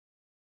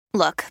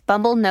Look,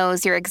 Bumble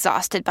knows you're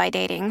exhausted by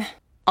dating.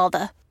 All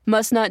the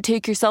must not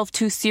take yourself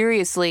too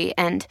seriously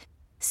and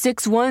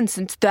 6'1"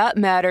 since that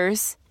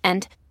matters.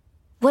 And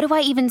what do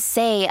I even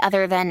say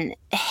other than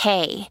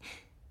hey?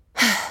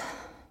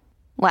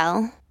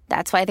 Well,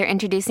 that's why they're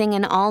introducing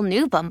an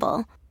all-new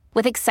Bumble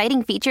with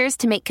exciting features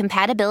to make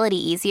compatibility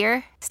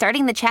easier,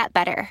 starting the chat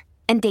better,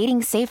 and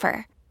dating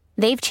safer.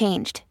 They've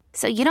changed,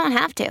 so you don't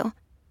have to.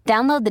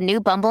 Download the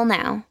new Bumble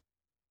now.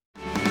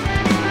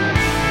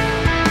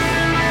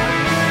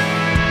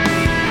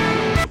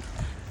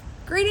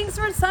 Greetings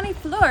from sunny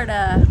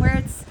Florida, where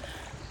it's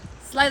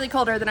slightly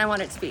colder than I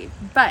want it to be.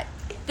 But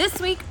this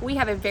week, we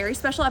have a very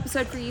special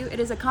episode for you. It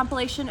is a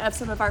compilation of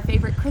some of our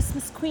favorite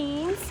Christmas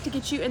queens to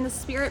get you in the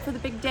spirit for the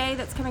big day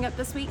that's coming up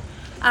this week.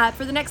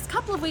 For the next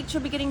couple of weeks,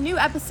 you'll be getting new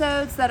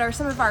episodes that are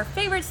some of our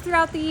favorites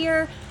throughout the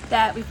year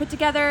that we put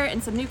together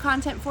and some new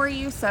content for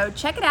you. So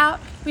check it out.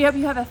 We hope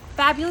you have a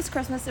fabulous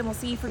Christmas, and we'll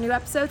see you for new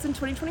episodes in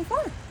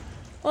 2024.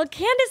 Well,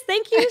 Candace,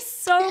 thank you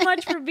so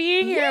much for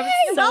being here.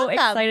 I'm so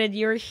excited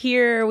you're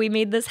here. We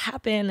made this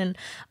happen. And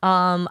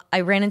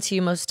I ran into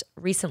you most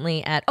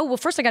recently at,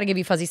 first I got to give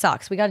you fuzzy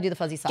socks. We got to do the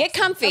fuzzy socks. Get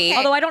comfy. Okay.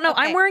 Although I don't know,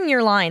 I'm wearing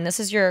your line. This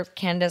is your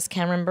Candace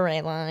Cameron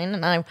Bure line.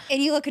 And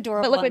you look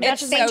adorable. But look, it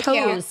matches my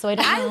toes. So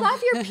I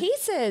love your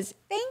pieces.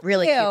 Thank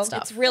really you. Cute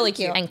stuff. It's really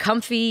cute. And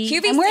comfy.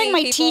 I'm wearing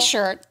my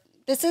t-shirt.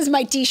 This is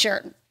my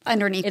t-shirt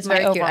underneath it's my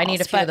very overalls. cute. I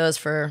need a few of those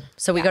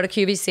so we go to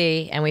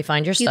QVC and we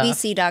find your stuff.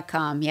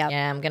 QVC.com, yeah.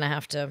 Yeah, I'm going to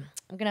have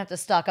to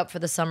stock up for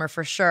the summer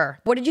for sure.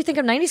 What did you think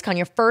of 90s Con,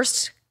 your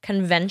first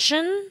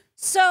convention?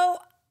 So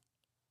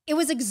it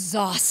was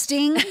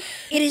exhausting.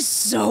 It is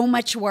so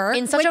much work.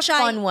 In such a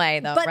fun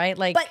way though, right?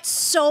 But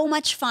so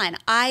much fun.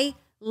 I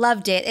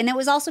loved it. And it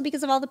was also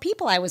because of all the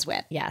people I was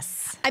with.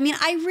 Yes. I mean,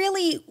 I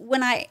really,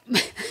 when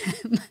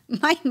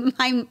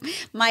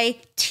my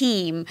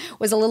team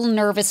was a little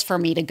nervous for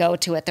me to go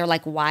to it. They're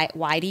like,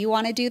 why do you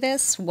want to do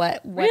this?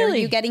 What are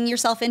you getting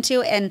yourself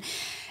into? And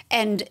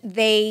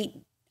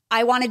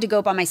I wanted to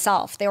go by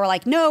myself. They were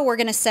like, no, we're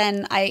going to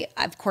send, I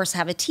of course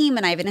have a team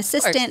and I have an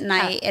assistant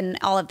and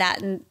all of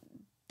that. And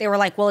they were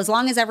like, well, as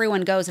long as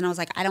everyone goes. And I was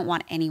like, I don't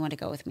want anyone to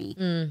go with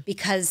me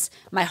because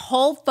my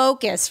whole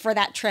focus for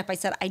that trip, I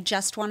said, I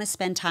just want to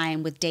spend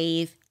time with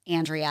Dave,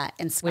 Andrea,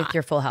 and Scott. With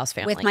your Full House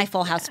family. With my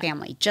Full House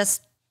family.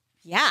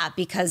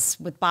 Because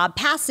with Bob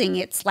passing,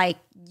 it's like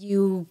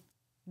you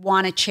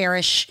want to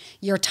cherish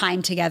your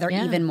time together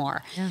even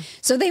more. Yeah.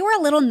 So they were a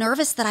little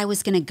nervous that I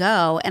was going to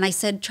go. And I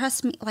said,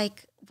 trust me,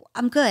 like,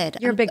 I'm good.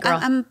 You're a big girl.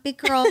 I'm a big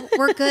girl.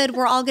 We're good.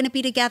 We're all going to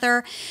be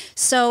together.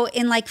 So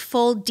in like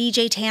full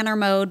DJ Tanner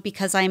mode,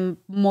 because I'm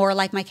more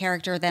like my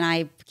character than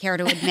I care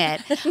to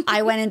admit,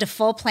 I went into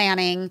full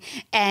planning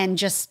and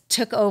just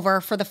took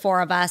over for the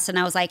four of us. And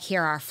I was like,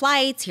 here are our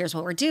flights. Here's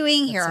what we're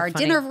doing. Here are our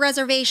dinner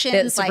reservations.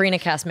 The Sabrina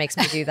cast makes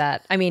me do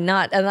that. I mean,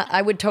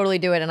 I would totally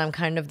do it. And I'm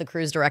kind of the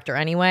cruise director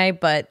anyway,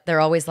 but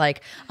they're always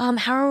like,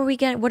 how are we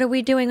what are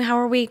we doing?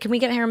 Can we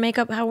get hair and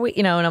makeup? How are we,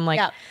 and I'm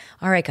like,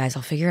 all right, guys,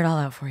 I'll figure it all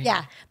out for you.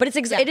 Yeah. But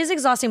it is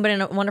exhausting, but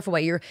in a wonderful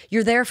way.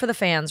 You're there for the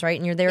fans, right?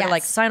 And you're there to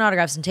like sign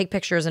autographs and take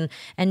pictures and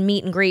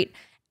meet and greet.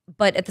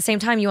 But at the same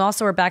time, you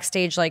also are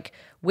backstage like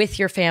with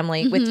your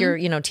family, with your,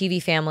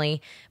 TV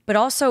family, but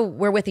also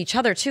we're with each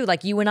other too.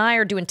 Like you and I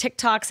are doing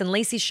TikToks and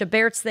Lacey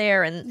Chabert's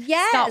there and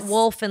Scott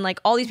Wolf and like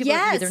all these people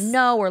that you either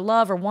know or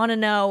love or want to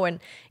know.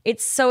 And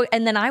it's so,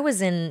 and then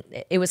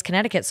it was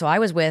Connecticut. So I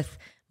was with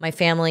my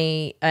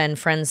family and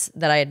friends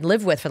that I had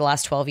lived with for the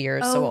last 12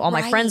 years. So all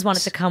my friends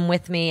wanted to come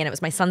with me and it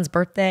was my son's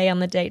birthday on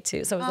the day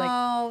too. So it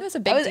was it was a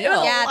big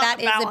deal. Yeah, that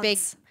is a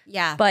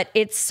big, But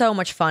it's so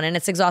much fun and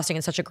it's exhausting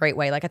in such a great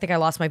way. Like I think I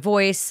lost my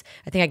voice.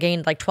 I think I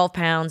gained like 12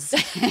 pounds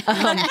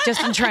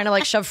just in trying to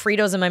like shove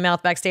Fritos in my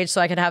mouth backstage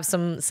so I could have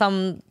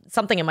something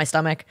in my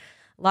stomach.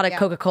 A lot of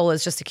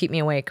Coca-Colas just to keep me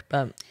awake,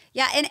 but...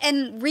 Yeah,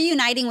 and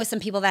reuniting with some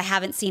people that I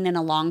haven't seen in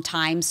a long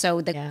time.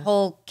 So the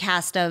whole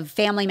cast of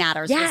Family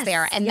Matters was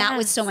there. And that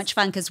was so much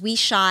fun because we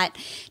shot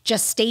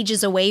just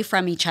stages away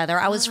from each other.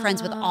 I was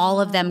friends with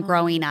all of them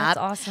growing up.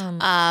 That's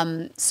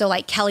awesome. So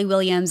like Kelly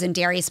Williams and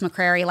Darius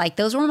McCrary, like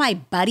those were my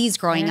buddies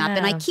growing up.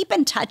 And I keep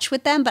in touch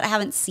with them, but I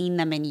haven't seen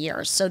them in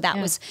years. So that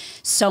was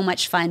so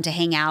much fun to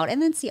hang out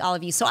and then see all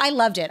of you. So I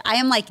loved it. I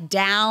am like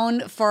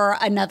down for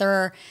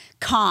another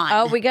con.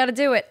 Oh, we got to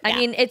do it. I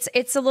mean,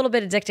 it's a little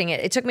bit addicting.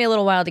 It took me a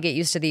little while to get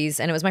used to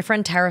these, and it was my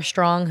friend Tara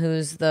Strong,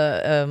 who's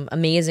the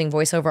amazing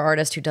voiceover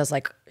artist who does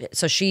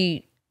so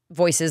she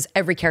voices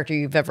every character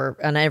you've ever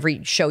on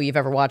every show you've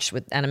ever watched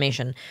with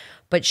animation.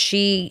 But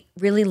she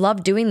really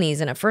loved doing these,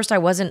 and at first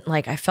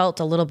I felt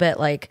a little bit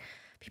like,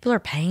 people are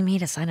paying me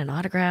to sign an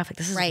autograph. Like,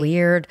 this is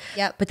weird.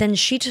 Yep. But then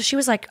she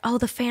was like, oh,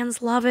 the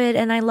fans love it.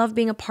 And I love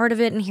being a part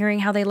of it and hearing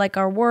how they like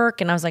our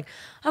work. And I was like,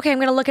 okay, I'm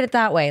going to look at it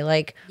that way.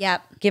 Like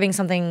giving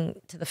something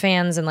to the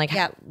fans and like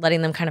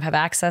letting them kind of have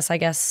access, I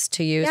guess,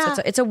 to you. Yeah.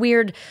 So it's a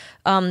weird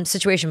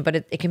situation, but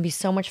it can be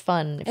so much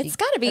fun. It's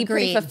got to be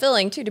pretty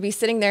fulfilling too, to be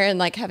sitting there and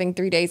like having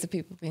 3 days of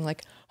people being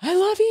like, I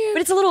love you.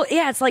 But it's a little,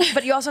 it's like,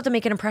 but you also have to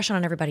make an impression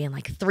on everybody in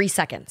like 3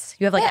 seconds.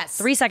 You have like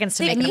 3 seconds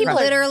to make an people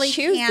impression. literally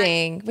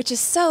choosing, which is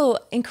so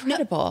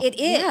incredible. It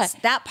is. Yeah.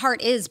 That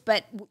part is,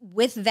 but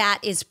with that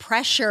is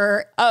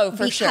pressure. Oh,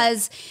 for sure.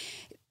 Because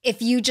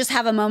if you just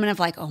have a moment of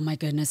like, oh my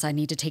goodness, I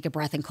need to take a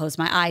breath and close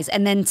my eyes.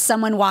 And then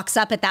someone walks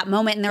up at that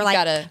moment and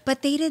they're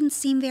but they didn't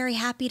seem very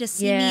happy to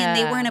see me and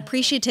they weren't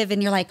appreciative.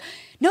 And you're like,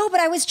 no,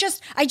 but I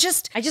just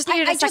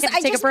needed a second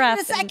to take a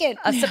breath.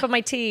 A sip of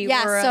my tea.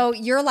 Yeah. So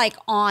you're like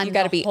on. You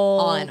got to be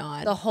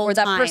on the whole or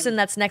that time. person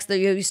that's next to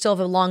you still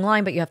have a long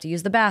line, but you have to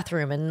use the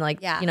bathroom. And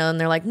like, and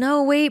they're like,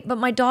 no, wait, but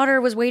my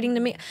daughter was waiting to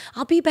me.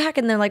 I'll be back.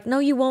 And they're like, no,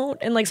 you won't.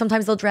 And like,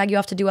 sometimes they'll drag you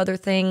off to do other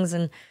things.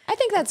 And I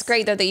think that's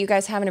great though, that you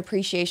guys have an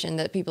appreciation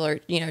that people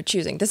are,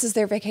 choosing. This is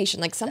their vacation.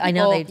 Like some people I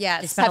know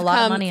they spend a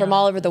lot of money from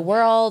all over the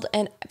world.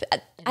 And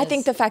I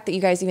think the fact that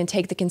you guys even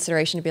take the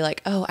consideration to be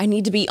like, oh, I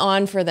need to be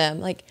on for them.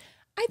 Like,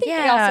 I think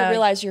they also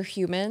realize you're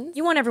human.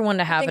 You want everyone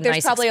to have a nice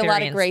experience. There's probably a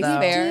lot of grace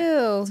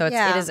there.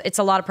 So it's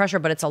a lot of pressure,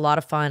 but it's a lot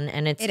of fun,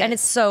 and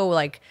it's so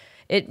like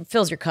it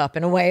fills your cup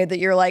in a way that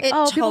you're like,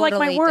 people like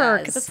my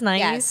work. That's nice.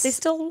 Yes. They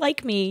still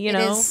like me. You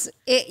know.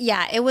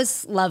 It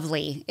was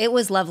lovely. It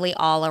was lovely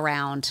all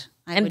around.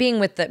 Being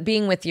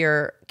with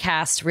your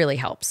cast really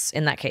helps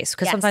in that case,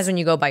 because sometimes when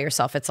you go by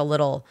yourself,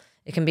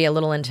 it can be a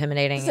little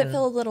intimidating. Does it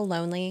feel a little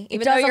lonely?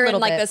 Even though you're in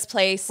like this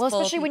place. Well,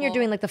 especially when you're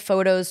doing like the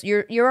photos,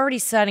 you're already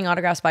signing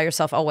autographs by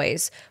yourself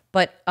always,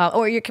 but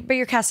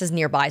your cast is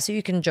nearby, so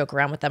you can joke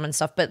around with them and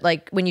stuff. But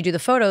like when you do the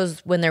photos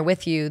when they're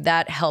with you,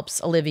 that helps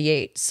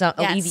alleviate some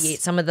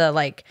of the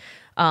like.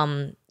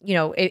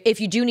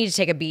 If you do need to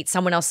take a beat,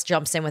 someone else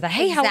jumps in with a,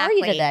 hey, how are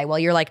you today? Well,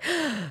 you're like,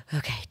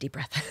 okay, deep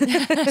breath.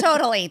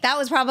 Totally. That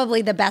was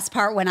probably the best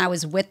part when I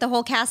was with the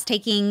whole cast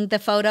taking the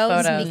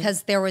photos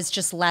because there was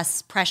just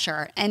less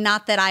pressure. And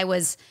not that I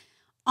was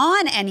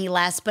on any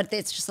less, but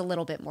it's just a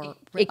little bit more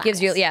relaxed. It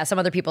gives you, some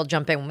other people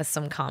jump in with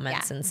some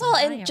comments and some. Well,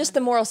 and just the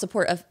moral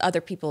support of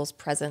other people's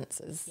presence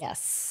is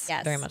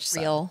very much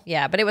real. So.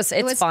 Yeah, but it's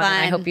fun. And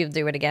I hope you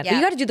do it again. Yeah, but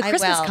you got to do the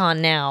Christmas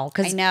con now,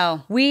 because I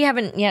know we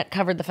haven't yet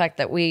covered the fact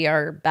that we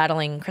are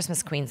battling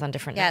Christmas queens on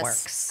different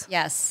networks.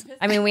 Yes.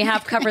 I mean, we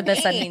have covered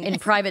this in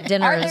private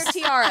dinners. Are there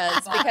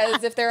tiaras?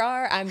 Because if there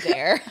are, I'm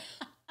there.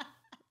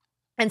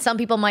 And some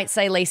people might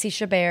say Lacey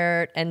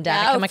Chabert and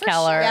Danica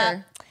McKellar.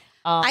 Sure.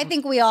 I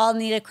think we all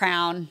need a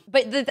crown.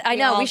 But I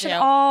know we should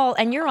all,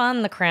 and you're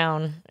on the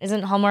crown.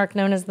 Isn't Hallmark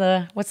known as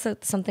the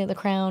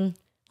crown?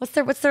 What's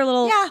their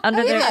little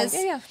under there?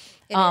 Yeah.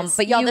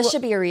 But y'all, this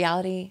should be a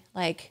reality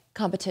like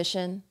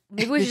competition.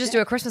 Maybe we should just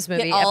do a Christmas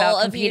movie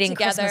about competing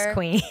Christmas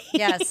queen.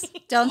 Yes.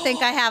 Don't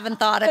think I haven't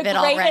thought of it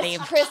already.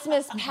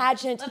 Christmas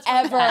pageant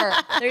ever.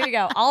 There you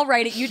go. I'll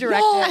write it. You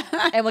direct it,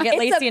 and we'll get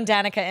Lacey and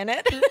Danica in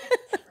it.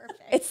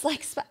 It's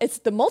like it's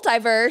the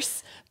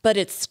multiverse, but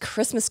it's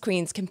Christmas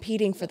queens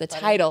competing for the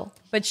title.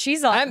 But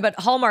she's on. But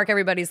Hallmark,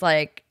 everybody's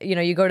like,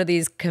 you go to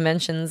these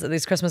conventions,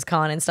 these Christmas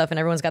con and stuff, and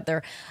everyone's got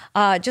their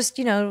hot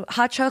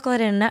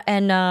chocolate and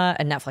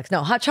Netflix.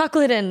 No, hot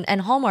chocolate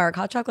and Hallmark,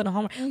 hot chocolate and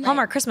Hallmark,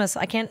 Hallmark Christmas.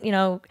 I can't,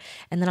 And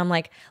then I'm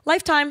like,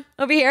 Lifetime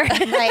over here.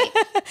 Right.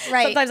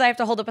 Sometimes I have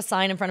to hold up a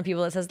sign in front of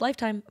people that says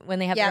Lifetime when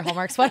they have their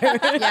Hallmark sweater.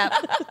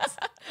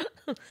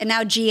 And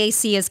now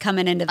GAC is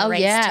coming into the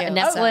race too.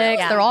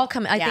 Netflix. They're all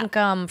coming. I think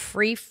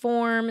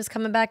Freeform is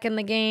coming back in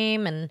the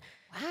game, and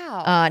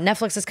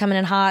Netflix is coming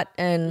in hot,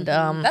 and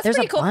that's there's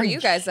pretty a cool bunch. for you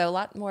guys though. A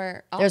lot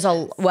more. There's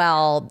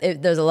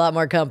there's a lot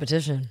more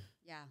competition.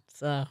 Yeah.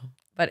 So,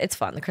 but it's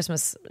fun. The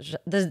Christmas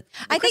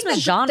Christmas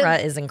genre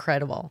is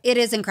incredible. It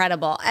is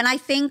incredible, and I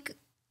think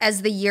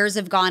as the years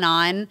have gone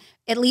on,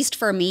 at least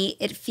for me,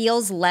 it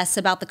feels less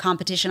about the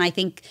competition. I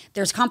think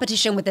there's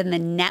competition within the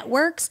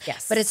networks,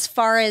 but as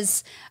far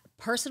as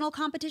personal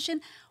competition,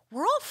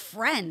 we're all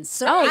friends.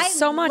 So I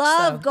so much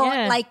love so.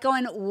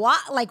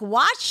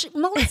 watch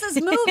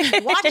Melissa's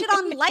movie, watch it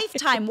on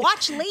Lifetime,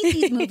 watch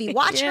Lacey's movie,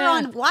 watch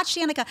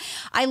Danica.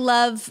 I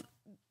love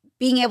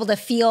being able to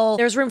feel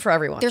there's room for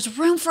everyone. There's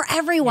room for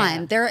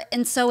everyone.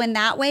 And so in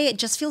that way, it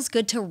just feels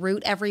good to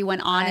root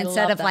everyone on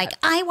instead of like,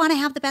 I want to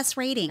have the best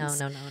ratings.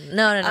 No.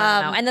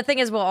 And the thing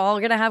is, we're all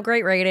gonna have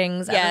great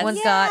ratings. Yes.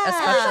 Everyone's got a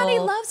special. Everybody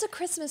loves a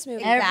Christmas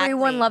movie.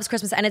 Everyone loves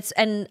Christmas,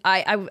 and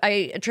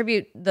I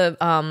attribute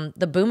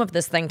the boom of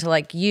this thing to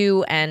like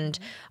you and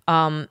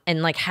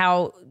like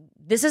how.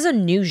 This is a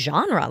new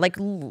genre. Like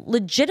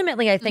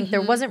legitimately, I think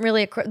there wasn't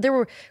really there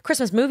were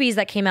Christmas movies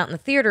that came out in the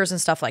theaters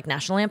and stuff like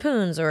National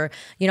Lampoon's or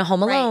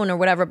Home Alone or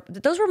whatever.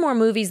 Those were more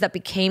movies that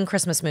became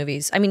Christmas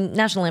movies. I mean,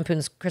 National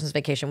Lampoon's Christmas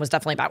Vacation was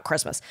definitely about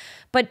Christmas,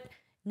 but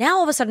now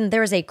all of a sudden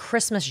there is a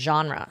Christmas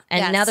genre,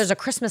 and now there's a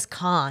Christmas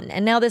con,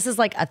 and now this is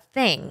like a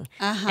thing,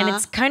 and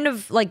it's kind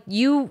of like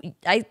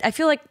I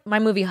feel like my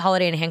movie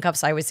Holiday in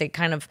Handcuffs, I always say,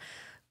 kind of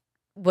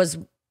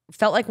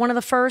felt like one of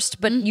the first,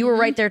 but you were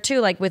right there too,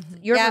 like with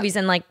your movies,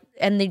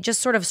 and they just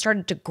sort of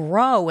started to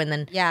grow, and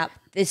then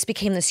this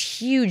became this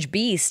huge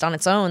beast on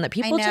its own that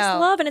people just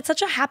love, and it's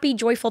such a happy,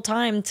 joyful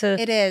time to.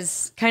 It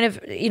is kind of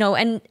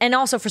and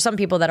also for some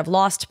people that have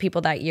lost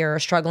people that year, or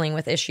struggling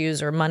with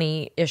issues or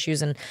money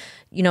issues, and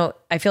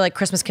I feel like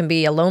Christmas can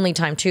be a lonely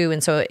time too,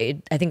 and so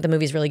I think the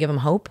movies really give them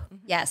hope.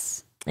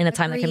 Yes, in a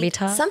time that can be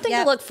tough, something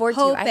to look forward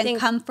hope to. I think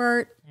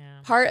comfort. Yeah.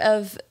 part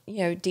of,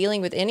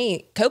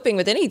 coping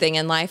with anything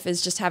in life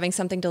is just having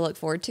something to look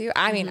forward to.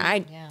 I mean,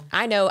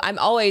 I know I'm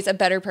always a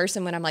better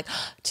person when I'm like,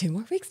 2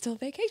 more weeks till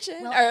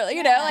vacation, or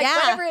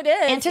whatever it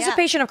is.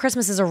 Anticipation of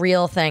Christmas is a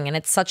real thing, and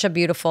it's such a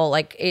beautiful,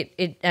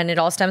 it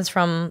all stems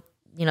from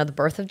the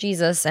birth of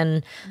Jesus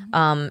and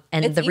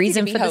it's the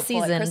reason for the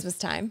season at Christmas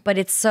time. But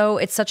it's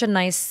such a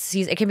nice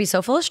season. It can be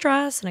so full of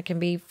stress and it can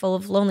be full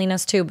of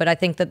loneliness too. But I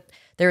think that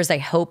there is a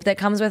hope that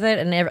comes with it,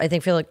 and I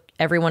feel like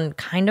everyone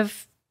kind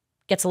of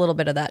gets a little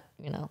bit of that,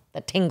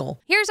 that tingle.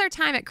 Here's our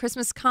time at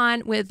Christmas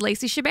Con with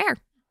Lacey Chabert.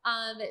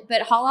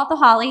 But Haul Out the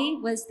Holly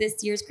was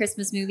this year's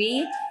Christmas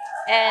movie.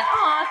 And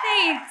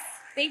thanks.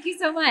 Thank you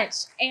so much.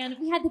 And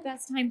we had the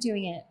best time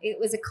doing it. It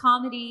was a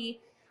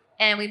comedy,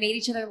 and we made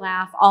each other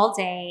laugh all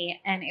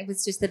day, and it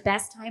was just the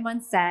best time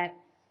on set.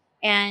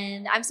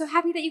 And I'm so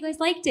happy that you guys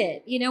liked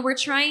it. We're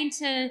trying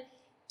to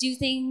do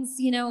things,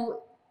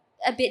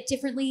 a bit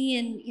differently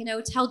and,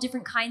 tell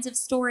different kinds of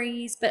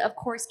stories, but of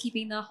course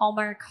keeping the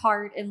hallmark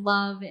heart and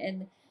love.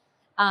 And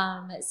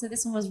so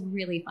this one was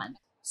really fun.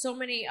 So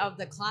many of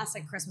the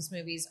classic Christmas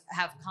movies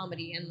have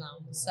comedy in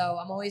them. So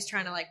I'm always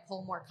trying to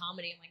pull more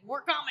comedy. I'm like,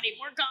 more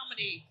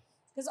comedy.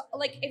 Because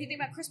if you think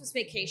about Christmas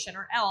Vacation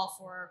or Elf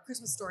or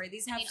Christmas Story,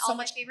 these have all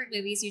my favorite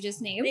movies you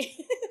just named.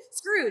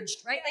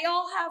 Scrooged, right? They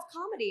all have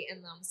comedy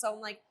in them. So I'm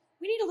like,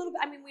 we need a little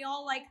bit. I mean, we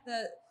all like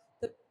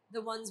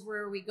the ones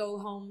where we go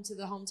home to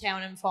the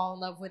hometown and fall in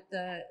love with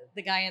the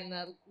guy in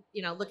the,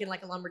 looking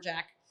like a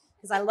lumberjack.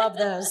 Because I love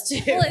those too.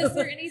 Well, is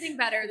there anything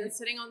better than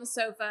sitting on the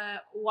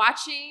sofa,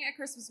 watching a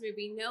Christmas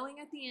movie, knowing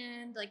at the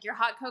end, your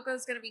hot cocoa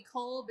is going to be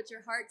cold, but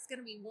your heart's going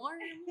to be warm?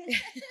 It's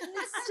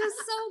just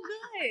so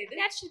good.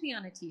 That should be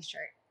on a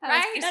t-shirt.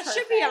 Right? That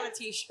should be on a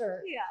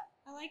t-shirt. Yeah.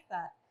 I like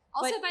that.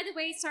 Also, by the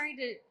way, sorry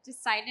to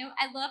side note,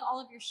 I love all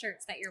of your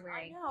shirts that you're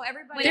wearing. I know,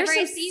 everybody. Whenever There's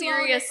I some see you all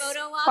in the serious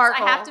photo ops,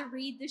 sparkle I have to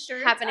read the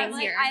shirts. happening I'm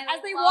here.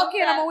 As they walk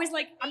in, I'm always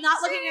like, I'm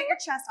not looking at your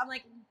chest. I'm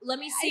like, let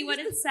me see what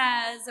it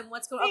says and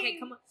what's going on. Okay,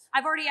 come on.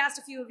 I've already asked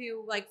a few of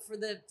you for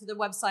the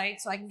website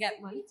so I can get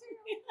one.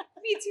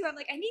 Me too. I'm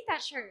like, I need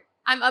that shirt.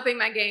 I'm upping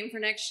my game for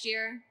next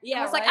year. Yeah,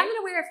 I was like, right? I'm going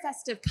to wear a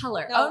festive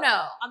color. No,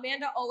 no.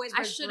 Amanda always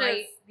wears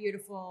bright,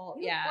 beautiful.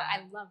 Yeah.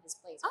 I love this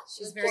place.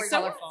 She's very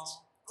colorful.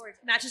 Gorgeous.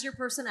 Matches your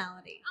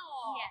personality.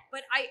 Oh,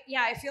 but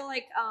I feel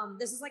like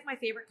this is my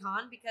favorite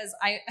con because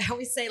I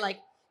always say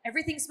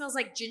everything smells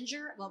like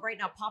ginger. Well, right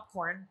now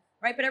popcorn,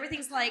 right? But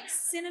everything's like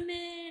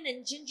cinnamon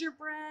and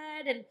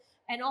gingerbread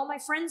and all my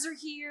friends are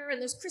here and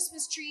there's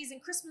Christmas trees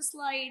and Christmas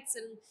lights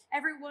and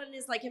everyone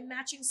is in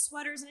matching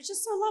sweaters and it's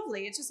just so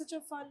lovely. It's just such a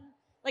fun,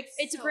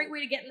 it's a great way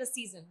to get in the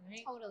season,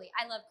 right? Totally.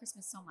 I love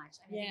Christmas so much.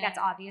 I think that's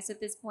obvious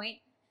at this point.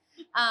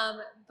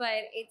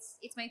 But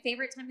it's my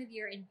favorite time of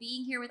year, and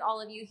being here with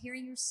all of you,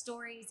 hearing your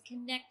stories,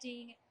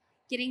 connecting,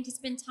 getting to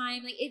spend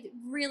time, it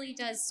really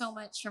does so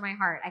much for my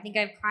heart. I think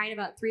I've cried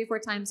about 3 or 4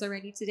 times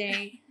already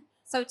today.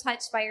 So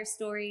touched by your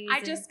stories.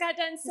 I just got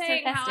done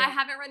saying how I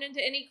haven't run into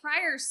any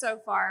criers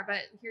so far,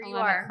 but here you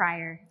are. I'm a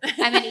crier.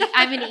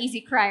 I'm an easy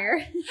crier.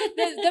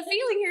 The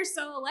feeling here is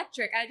so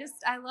electric.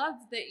 I love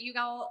that you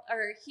all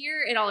are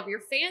here and all of your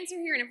fans are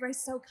here and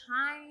everybody's so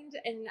kind.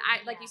 And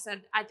like you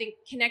said, I think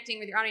connecting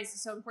with your audience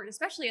is so important,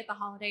 especially at the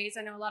holidays.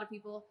 I know a lot of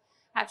people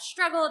have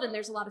struggled and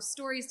there's a lot of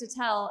stories to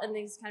tell in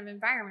these kind of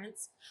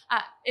environments.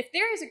 If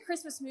there is a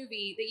Christmas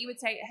movie that you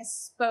would say has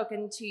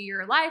spoken to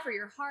your life or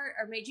your heart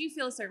or made you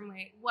feel a certain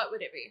way, what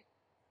would it be?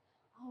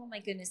 Oh my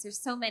goodness, there's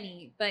so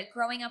many. But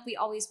growing up, we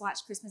always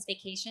watched Christmas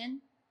Vacation.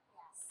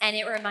 And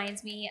it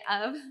reminds me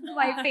of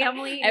my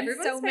family in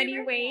so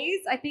many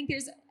ways. I think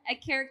there's a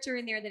character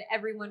in there that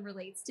everyone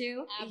relates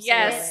to. Absolutely.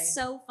 Yes. It's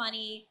so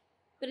funny.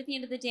 But at the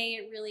end of the day,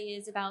 it really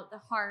is about the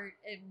heart.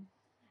 And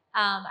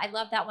I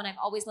love that one. I've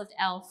always loved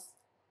Elf.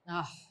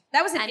 Oh,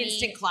 that was an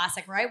instant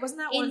classic, right? Wasn't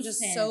that one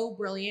just so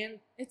brilliant?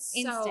 It's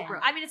instant. So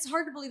brilliant. I mean, it's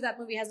hard to believe that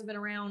movie hasn't been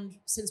around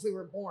since we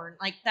were born.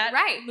 That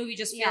movie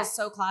just feels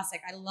so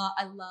classic. I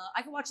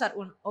can watch that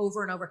one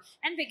over and over.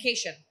 And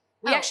Vacation.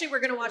 We actually were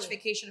going to watch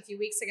Vacation a few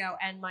weeks ago,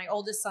 and my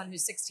oldest son,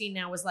 who's 16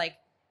 now, was like,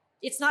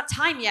 it's not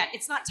time yet.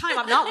 It's not time.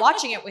 I'm not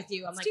watching it with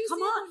you. I'm like,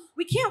 come on.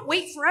 We can't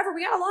wait forever.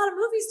 We got a lot of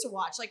movies to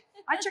watch.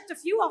 I checked a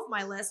few off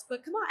my list,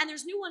 but come on. And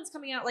there's new ones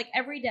coming out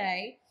every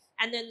day.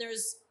 And then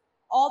there's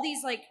all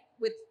these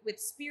with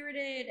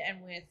Spirited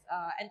and with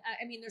and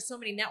I mean there's so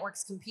many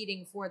networks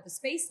competing for the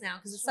space now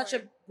because it's such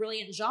a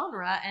brilliant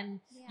genre and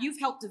you've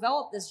helped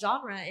develop this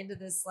genre into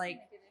this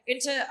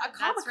into a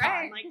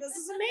Comic-Con. Right. This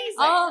is amazing.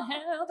 Oh,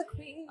 hail the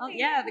queen. Oh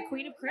yeah, the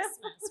Queen of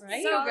Christmas,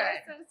 right? So good.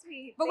 So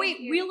sweet. But wait,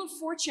 Wheel of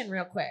Fortune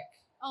real quick.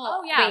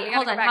 Oh, yeah, we Wait, gotta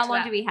hold go on. back How to long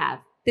that. do we have?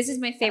 This is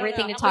my favorite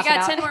thing to talk We got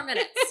about. 10 more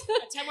minutes.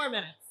 10 more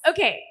minutes.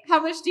 Okay, how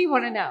much do you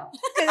want to know?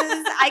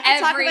 Because I can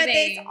talk about this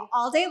Everything.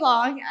 all day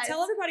long.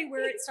 Tell everybody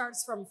where it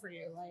starts from for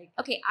you.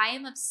 Okay, I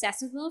am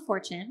obsessed with Wheel of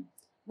Fortune.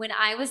 When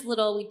I was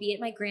little, we'd be at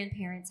my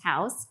grandparents'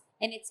 house,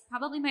 and it's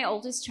probably my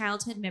oldest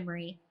childhood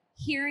memory.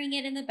 Hearing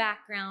it in the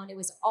background, it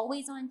was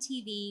always on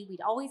TV.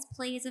 We'd always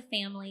play as a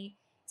family.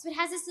 So it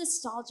has this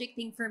nostalgic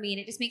thing for me, and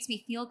it just makes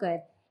me feel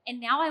good. And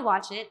now I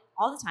watch it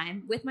all the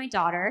time with my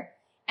daughter,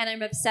 and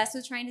I'm obsessed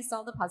with trying to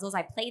solve the puzzles.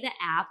 I play the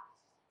app.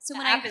 So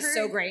The app is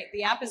so great.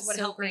 The app is what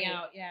helped me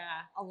out. Yeah,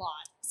 a lot.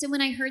 So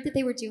when I heard that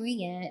they were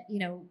doing it,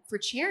 for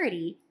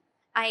charity,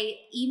 I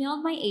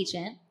emailed my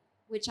agent,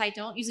 which I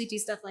don't usually do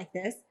stuff like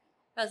this.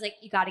 I was like,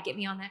 you got to get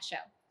me on that show.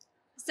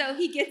 So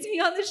he gets me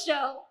on the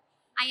show.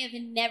 I have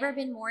never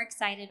been more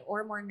excited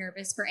or more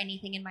nervous for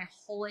anything in my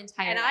whole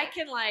entire life. And I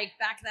can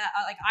back that.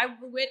 I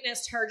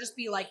witnessed her just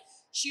be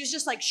she was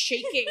just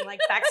shaking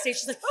backstage.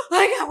 She's like, oh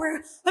my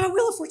God, I'm a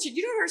Wheel of Fortune.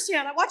 You don't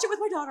understand. I watch it with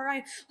my daughter. I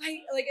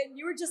and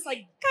you were just kind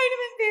of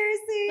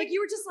embarrassing.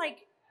 You were just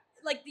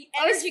the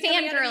energy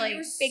coming out of you. You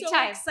were big so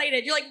time.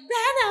 excited. You're like,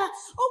 Vanna,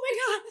 oh my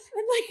God.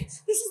 And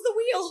this is the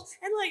wheel.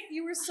 And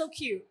you were so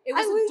cute. It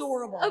was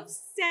adorable.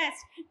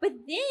 Obsessed. But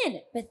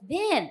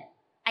then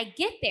I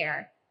get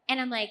there and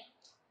I'm like,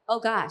 oh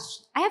gosh,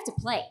 I have to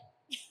play,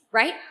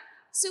 right?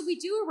 So we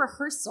do a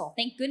rehearsal.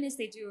 Thank goodness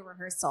they do a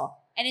rehearsal.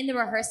 And in the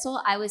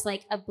rehearsal, I was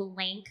like a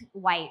blank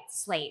white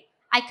slate.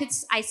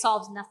 I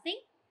solved nothing.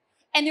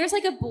 And there's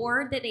a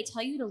board that they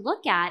tell you to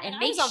look at and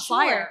make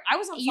sure. I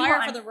was on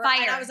fire for the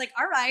fire. And I was like,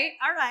 all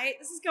right,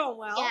 this is going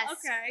well. Yes.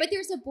 Okay. But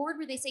there's a board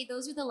where they say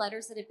those are the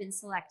letters that have been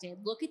selected.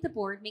 Look at the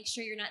board, make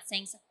sure you're not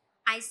saying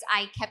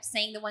I kept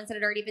saying the ones that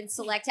had already been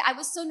selected. I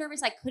was so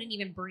nervous I couldn't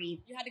even breathe.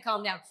 You had to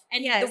calm down.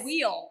 And the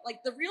wheel,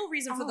 the real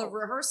reason for the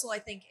rehearsal, I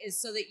think, is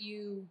so that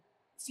you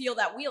feel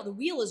that wheel. The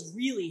wheel is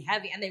really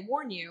heavy, and they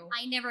warn you.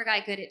 I never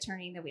got good at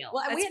turning the wheel.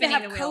 Well, we had to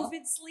have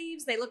COVID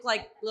sleeves. They look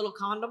like little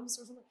condoms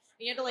or something.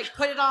 You had to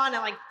put it on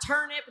and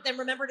turn it, but then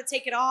remember to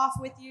take it off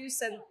with you.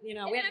 So, and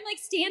I'm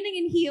standing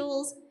in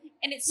heels,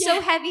 and it's so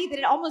heavy that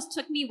it almost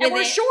took me with and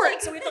we're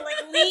short, so we have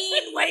to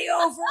lean way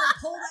over and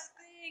pull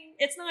that thing.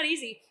 It's not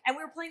easy. And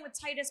we were playing with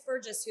Titus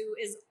Burgess, who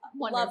is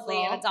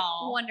lovely and a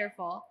doll.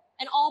 Wonderful.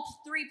 And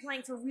all three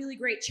playing for really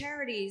great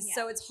charities. Yeah.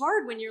 So it's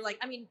hard when you're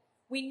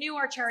we knew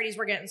our charities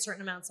were getting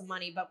certain amounts of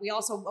money, but we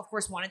also, of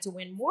course, wanted to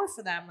win more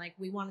for them.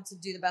 We wanted to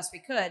do the best we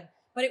could.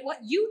 But what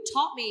you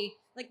taught me,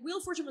 Wheel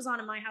of Fortune was on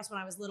in my house when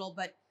I was little,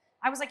 but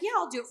I was like, yeah,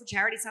 I'll do it for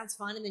charity. Sounds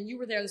fun. And then you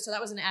were there, so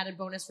that was an added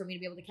bonus for me to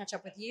be able to catch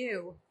up with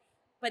you.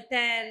 But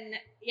then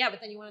you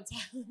wanted to.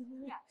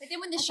 Yeah. But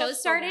then when the show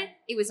started,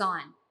 it was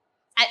on.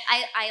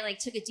 I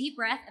took a deep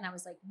breath and I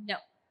was like, no,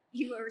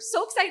 you are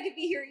so excited to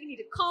be here. You need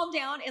to calm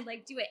down and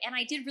do it. And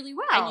I did really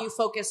well. And you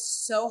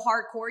focused so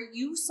hardcore.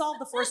 You solved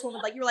the first one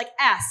with you were like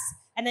S.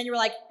 And then you were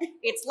like,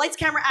 it's lights,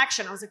 camera,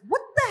 action. I was like,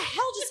 what the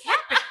hell just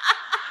happened?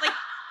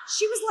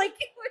 She was like,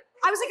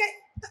 I was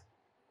like,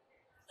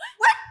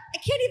 what? I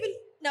can't even.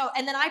 No.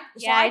 And then I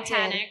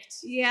panicked.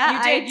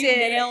 Yeah, you did. You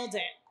nailed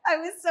it. I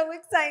was so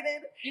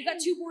excited. You got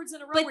 2 boards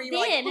in a row where you were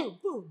like, boom,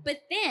 boom.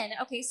 But then,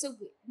 okay, so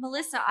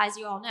Melissa, as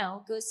you all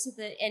know, goes to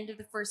the end of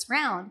the first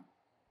round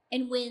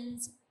and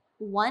wins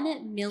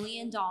 $1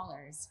 million.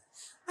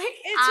 I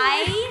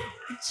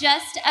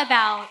just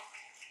about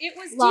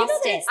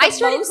lost it. I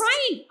started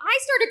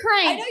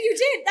crying. I know you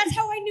did. That's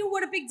how I knew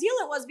what a big deal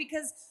it was,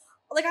 because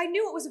I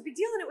knew it was a big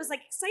deal and it was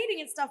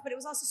exciting and stuff, but it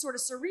was also sort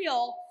of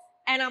surreal.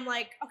 And I'm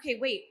like, okay,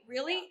 wait,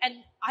 really? And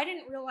I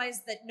didn't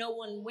realize that no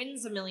one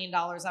wins $1 million.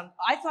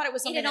 I thought it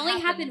was something that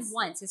only happened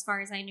once, as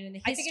far as I knew, in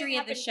the history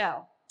of the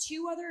show.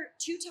 Two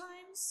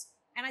times,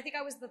 and I think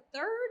I was the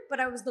third, but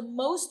I was the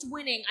most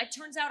winning. I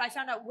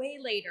found out way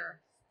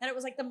later that it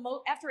was the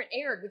most after it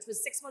aired, which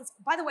was 6 months.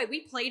 By the way,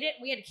 we played it.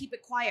 We had to keep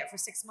it quiet for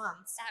 6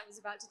 months. I was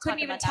about to couldn't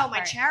even tell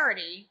my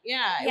charity.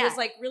 Yeah, it was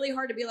really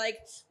hard to be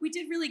we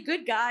did really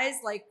good, guys.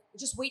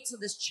 Just wait till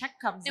this check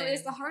comes in. It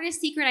was the hardest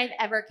secret I've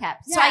ever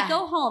kept. Yeah. So I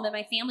go home and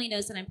my family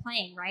knows that I'm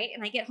playing, right?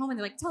 And I get home and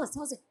they're like, tell us. I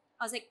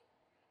was like,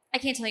 I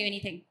can't tell you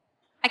anything.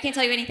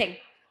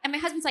 And my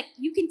husband's like,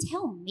 you can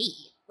tell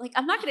me.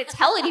 I'm not going to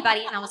tell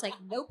anybody. And I was like,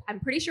 nope, I'm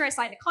pretty sure I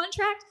signed a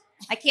contract.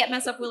 I can't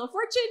mess up Wheel of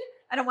Fortune.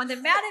 I don't want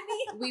them mad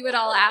at me. We would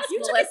all ask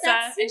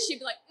Melissa, and she'd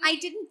be like, I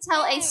didn't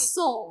tell a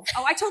soul.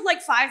 Oh, I told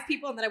 5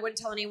 people, and then I wouldn't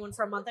tell anyone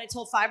for a month. I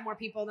told 5 more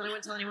people, and then I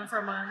wouldn't tell anyone for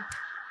a month.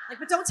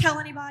 But don't tell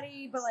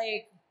anybody. But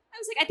I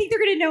was like, I think they're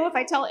going to know if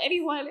I tell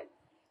anyone.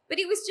 But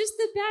it was just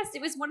the best.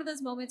 It was one of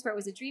those moments where it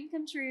was a dream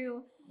come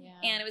true,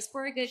 and it was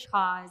for a good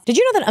cause. Did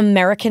you know that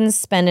Americans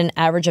spend an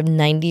average of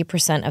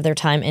 90% of their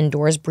time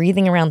indoors,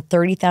 breathing around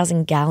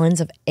 30,000 gallons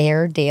of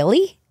air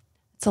daily?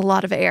 It's a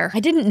lot of air. I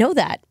didn't know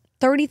that.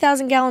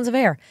 30,000 gallons of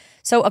air.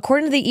 So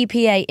according to the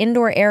EPA,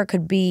 indoor air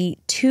could be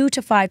 2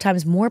 to 5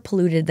 times more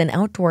polluted than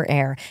outdoor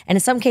air. And in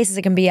some cases,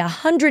 it can be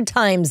 100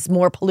 times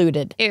more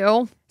polluted.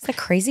 Ew. Is that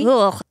crazy?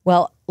 Ugh.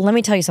 Well, let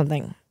me tell you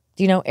something.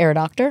 Do you know Air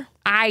Doctor?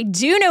 I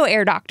do know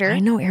Air Doctor. I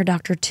know Air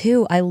Doctor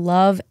too. I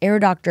love Air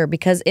Doctor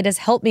because it has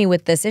helped me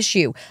with this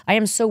issue. I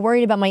am so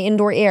worried about my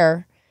indoor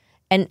air.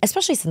 And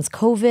especially since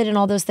COVID and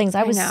all those things,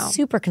 I was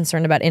super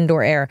concerned about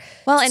indoor air.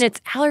 Well, and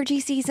it's allergy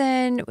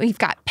season. We've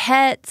got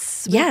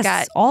pets. We've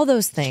got all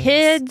those things.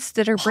 Kids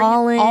that are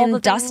pollen, bringing all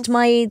the dust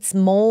mites,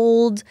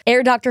 mold.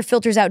 Air Doctor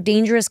filters out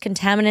dangerous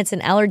contaminants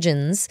and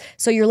allergens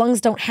so your lungs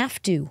don't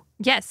have to.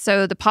 Yes.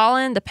 So the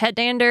pollen, the pet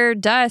dander,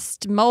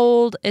 dust,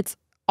 mold, it's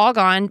all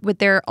gone with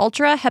their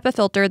Ultra HEPA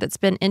filter that's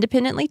been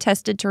independently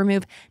tested to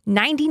remove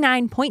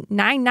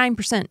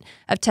 99.99%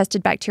 of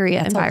tested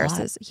bacteria and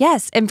viruses.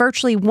 Yes, and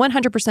virtually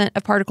 100%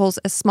 of particles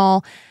as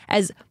small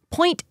as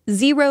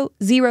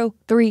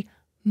 0.003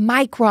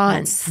 microns.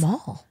 That's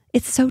small.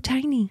 It's so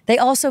tiny. They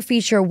also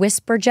feature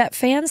whisper jet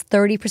fans,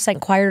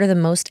 30% quieter than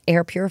most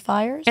air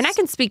purifiers. And I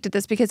can speak to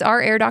this because our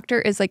air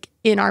doctor is like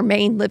in our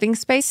main living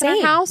space in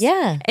our house.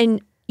 Yeah.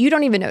 And you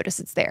don't even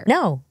notice it's there.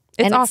 No.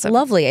 It's awesome. It's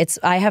lovely.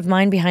 I have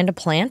mine behind a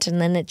plant, and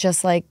then it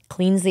just like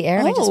cleans the air,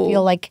 and I just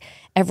feel like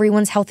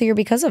everyone's healthier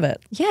because of it.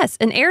 Yes,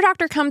 an Air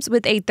Doctor comes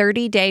with a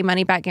 30-day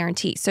money-back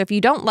guarantee. So if you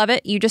don't love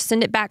it, you just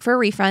send it back for a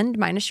refund,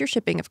 minus your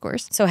shipping, of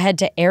course. So head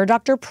to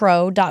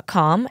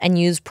airdoctorpro.com and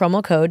use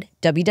promo code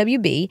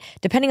WWB.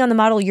 Depending on the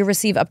model, you'll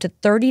receive up to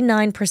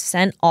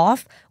 39%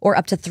 off or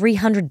up to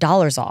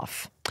 $300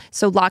 off.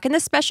 So lock in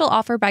this special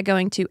offer by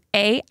going to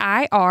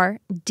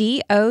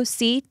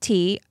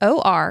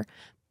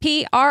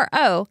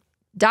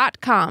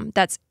airdoctorpro.com.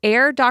 That's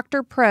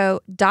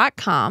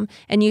airdoctorpro.com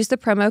and use the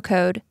promo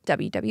code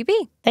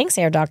WWB. Thanks,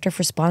 Air Doctor,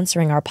 for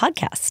sponsoring our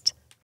podcast.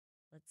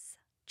 Let's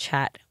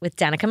chat with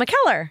Danica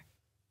McKellar.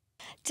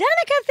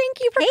 Danica, thank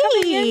you for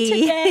coming in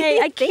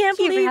today. I can't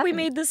believe we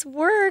made this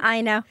work.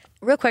 I know.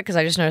 Real quick, because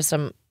I just noticed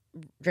I'm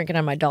drinking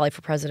on my Dolly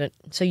for President.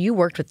 So you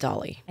worked with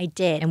Dolly. I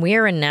did. And we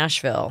are in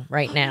Nashville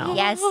right now.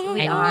 Yes,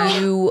 we and are.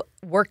 You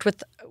worked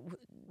with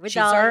she's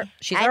Dolly.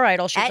 our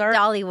idol. She's at our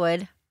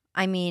Dollywood.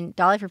 I mean,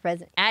 Dolly for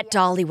President. at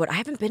Dollywood. I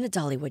haven't been to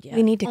Dollywood yet.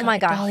 We need to go my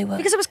to gosh. Dollywood.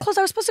 because it was closed.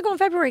 I was supposed to go in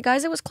February,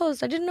 guys. It was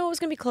closed. I didn't know it was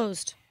going to be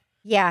closed.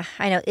 Yeah,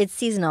 I know. It's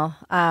seasonal.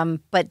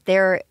 But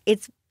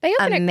it's They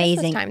open at amazing.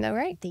 Christmas time, though,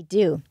 right? They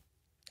do.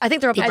 I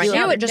think they're open As right you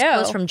now. They're would just know.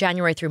 closed from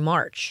January through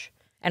March.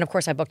 And of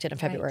course, I booked it in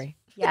February.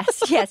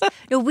 Yes, yes.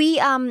 No, we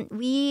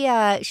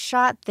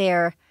shot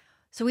there.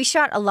 So we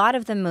shot a lot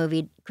of the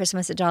movie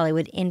Christmas at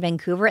Dollywood in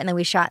Vancouver, and then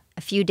we shot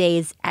a few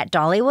days at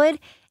Dollywood.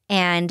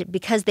 And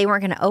because they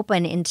weren't going to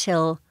open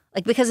until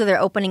because of their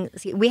opening,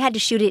 we had to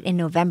shoot it in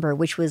November,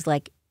 which was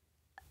so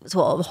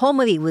the whole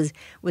movie was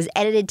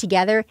edited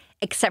together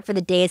except for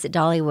the days at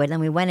Dollywood. And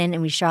we went in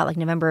and we shot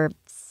November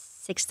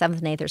 6th, 7th,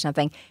 and 8th or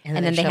something.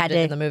 And then they had to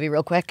it in the movie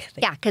real quick.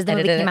 Yeah, because the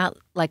movie came out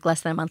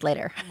less than a month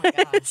later. Oh my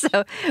gosh.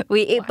 So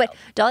but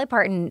Dolly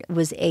Parton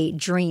was a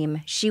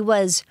dream. She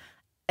was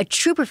a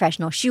true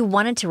professional. She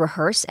wanted to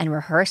rehearse and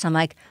rehearse. I'm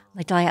like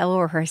Dolly, I will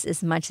rehearse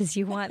as much as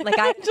you want.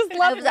 I just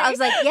love I was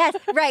like, yes,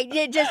 right,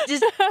 yeah,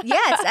 just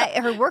yes.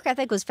 Her work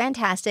ethic was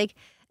fantastic,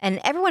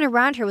 and everyone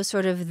around her was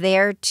sort of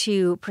there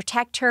to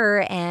protect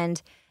her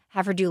and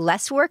have her do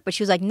less work. But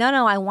she was like,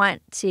 no, I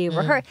want to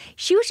rehearse.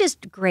 She was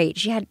just great.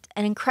 She had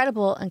an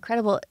incredible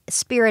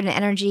spirit and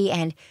energy,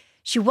 and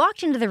she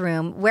walked into the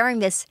room wearing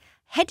this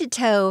head to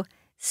toe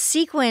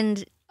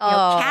sequined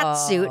cat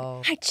suit.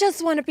 I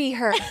just want to be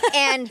her.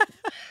 And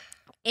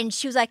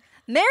she was like,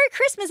 "Merry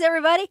Christmas,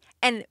 everybody!"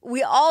 And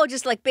we all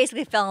just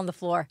basically fell on the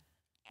floor.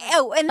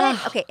 Oh, and then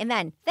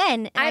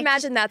then I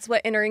imagine that's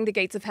what entering the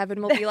gates of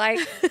heaven will be like.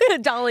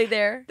 Dolly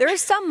there. there are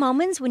some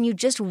moments when you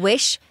just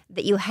wish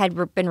that you had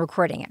been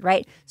recording it,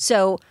 right?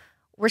 So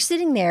we're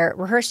sitting there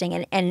rehearsing,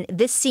 and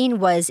this scene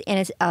was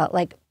in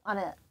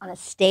on a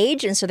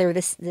stage, and so there were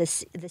the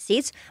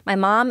seats. My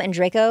mom and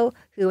Draco,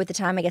 who at the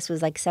time I guess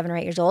was 7 or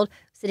 8 years old,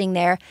 sitting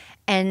there,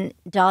 and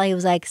Dolly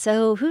was like,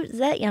 "So who's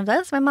that?"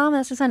 That's my mom,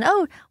 that's my son.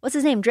 "Oh, what's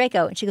his name?"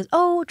 "Draco." And she goes,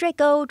 "Oh,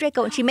 Draco."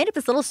 And she made up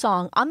this little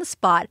song on the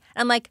spot.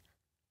 And I'm like,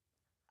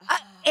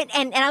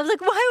 and I was like,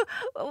 "Why?"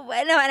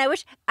 No, and I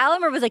wish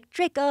Alimer was like,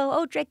 "Draco,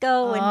 oh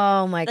Draco," and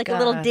Oh my god. a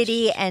little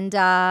ditty, and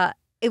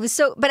it was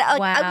so. But I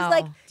was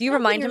like, do you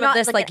remind him of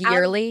this an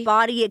yearly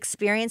body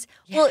experience?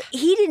 Yeah. Well,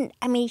 he didn't.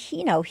 I mean,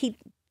 he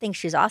thinks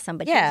she's awesome,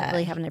 but he doesn't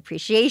really have an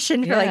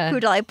appreciation for who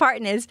Dolly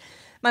Parton is.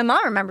 My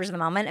mom remembers the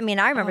moment. I mean,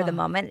 I remember the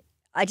moment.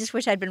 I just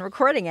wish I'd been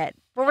recording it.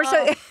 But we're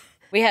so.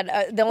 We had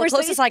the only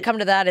closest I come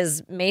to that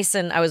is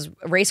Mason. I was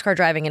race car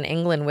driving in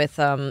England with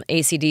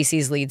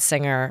AC/DC's lead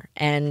singer,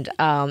 and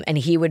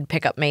he would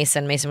pick up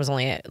Mason. Mason was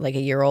only a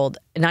year old,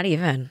 not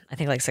even, I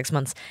think 6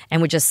 months,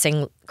 and would just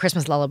sing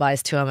Christmas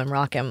lullabies to him and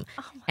rock him.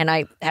 And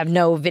I have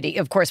no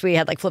video. Of course, we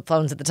had flip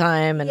phones at the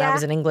time, and I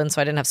was in England,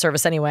 so I didn't have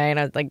service anyway. And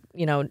I was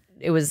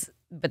it was.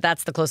 But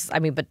that's the closest. I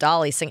mean, but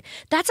Dolly sing.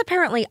 That's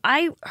apparently,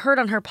 I heard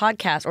on her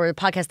podcast, or the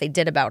podcast they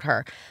did about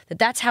her,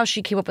 that's how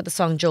she came up with the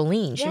song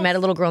Jolene. She met a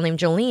little girl named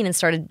Jolene and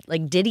started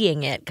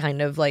diddying it,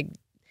 kind of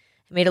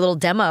made a little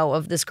demo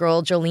of this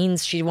girl Jolene.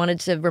 She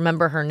wanted to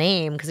remember her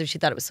name because she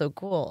thought it was so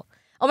cool.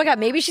 Oh my God,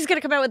 maybe she's gonna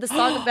come out with a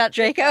song about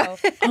Draco.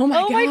 Oh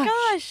my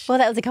gosh. Well,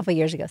 that was a couple of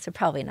years ago, so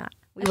probably not.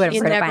 We would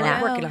have heard it by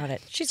now. Working on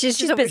it. She's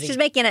busy. She's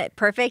making it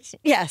perfect.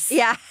 Yes.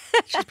 Yeah.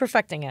 She's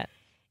perfecting it.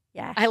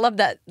 Yeah. I love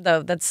that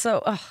though. That's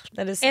so. Oh,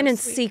 that is. So And in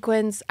sweet.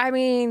 sequins. I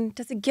mean,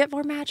 does it get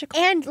more magical?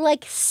 And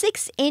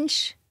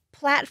 6-inch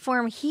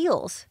platform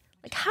heels.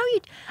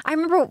 I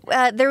remember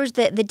there was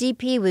the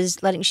DP was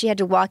she had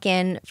to walk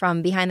in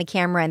from behind the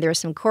camera, and there were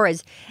some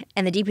cords,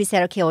 and the DP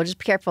said, "Okay, well, just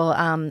be careful.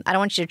 I don't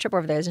want you to trip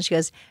over those." And she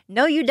goes,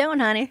 "No, you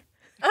don't, honey."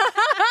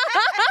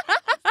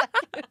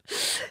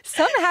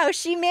 somehow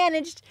she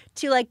managed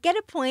to like get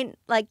a point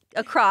like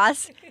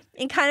across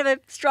in kind of a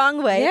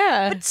strong way.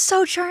 Yeah. But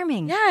so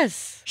charming.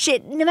 Yes.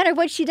 No matter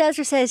what she does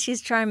or says,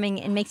 she's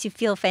charming and makes you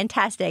feel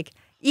fantastic.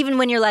 Even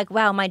when you're like,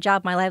 wow, my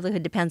job, my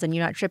livelihood depends on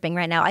you not tripping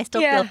right now. I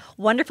still feel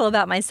wonderful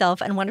about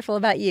myself and wonderful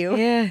about you.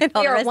 Yeah.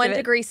 We are 1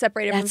 degree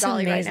separated from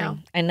Dolly right now.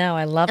 I know.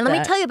 I love And that. let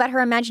me tell you about her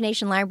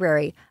Imagination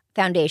Library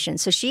Foundation.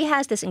 So she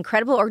has this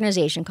incredible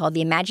organization called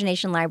the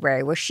Imagination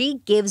Library where she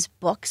gives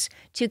books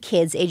to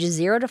kids ages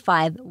 0 to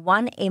 5,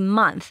 one a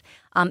month,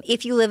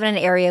 if you live in an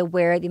area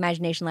where the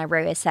Imagination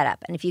Library is set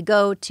up. And if you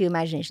go to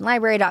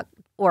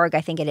imaginationlibrary.org,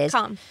 I think it is.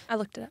 I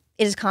looked it up.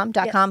 It is .com?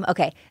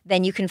 Okay.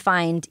 Then you can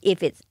find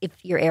if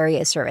your area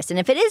is serviced. And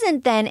if it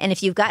isn't, then, and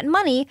if you've got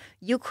money,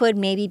 you could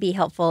maybe be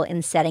helpful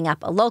in setting up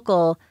a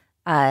local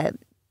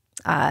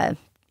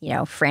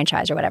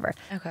franchise or whatever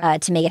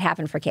to make it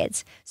happen for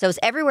kids. So it's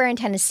everywhere in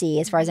Tennessee,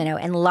 as far as I know,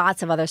 and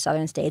lots of other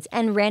southern states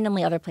and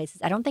randomly other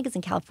places. I don't think it's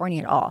in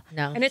California at all.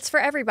 No. And it's for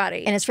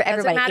everybody. And it's for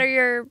everybody. Doesn't matter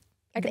your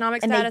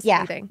economic status,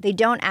 anything. They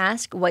don't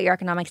ask what your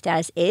economic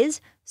status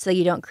is so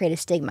you don't create a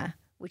stigma,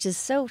 which is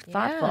so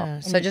thoughtful. Yeah.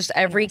 So just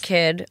every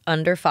kid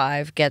under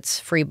 5 gets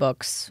free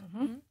books.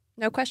 Mm-hmm.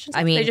 No questions.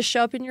 I mean, they just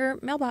show up in your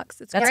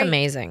mailbox. It's that's great.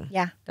 amazing.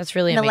 Yeah. That's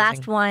really and amazing. The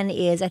last one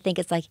is, I think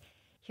it's like,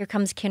 Here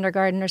Comes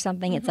Kindergarten or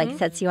something. It's like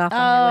sets you off on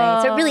your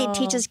way. So it really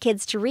teaches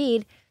kids to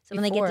read. So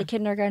when they get to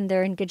kindergarten,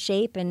 they're in good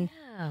shape and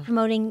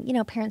promoting,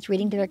 parents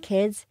reading to their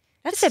kids.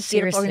 That's just a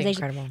beautiful seriously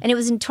organization. incredible. And it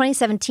was in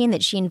 2017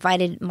 that she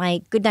invited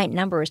my Goodnight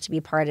Numbers to be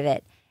a part of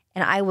it.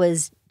 And I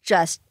was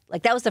just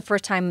like, that was the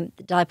first time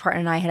Dolly Parton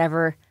and I had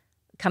ever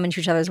come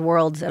into each other's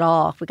worlds at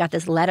all. We got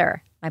this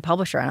letter, my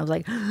publisher, and I was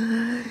like,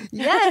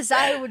 yes,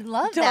 I would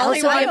love that.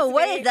 Dolly So I know wants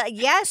what me. is that.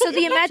 Yes. So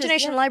the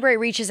Imagination Library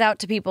reaches out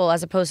to people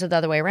as opposed to the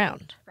other way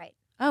around. Right.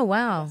 Oh,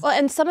 wow. Well,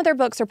 and some of their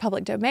books are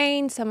public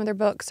domain. Some of their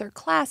books are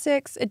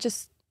classics. It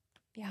just,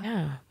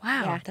 Yeah.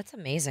 Wow. Yeah. That's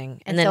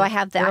amazing. And so I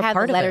have the you're a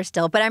part of letter it.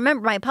 still. But I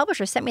remember my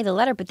publisher sent me the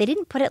letter, but they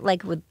didn't put it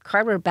like with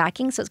cardboard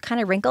backing, so it's kind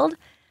of wrinkled.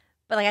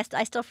 But like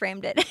I still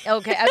framed it.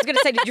 Okay. I was going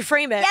to say, did you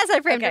frame it? Yes, I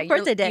framed it. Of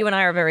course I did. You and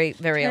I are very,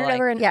 very turn it alike.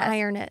 over and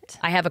iron it.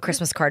 I have a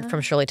Christmas card from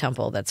Shirley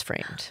Temple that's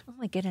framed. Oh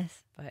my goodness.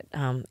 But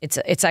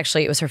it's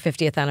actually, it was her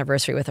 50th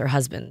anniversary with her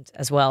husband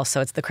as well. So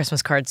it's the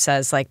Christmas card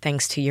says like,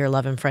 thanks to your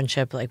love and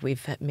friendship, like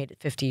we've made it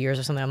 50 years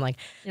or something. I'm like,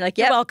 You're like,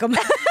 you're yep. welcome.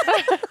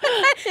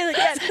 You're like,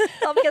 yes,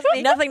 all because of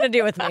me. Nothing to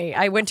do with me.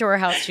 I went to her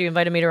house. She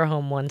invited me to her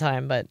home one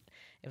time, but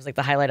it was like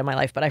the highlight of my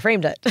life. But I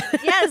framed it.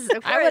 Yes,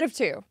 of course. I would have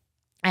too.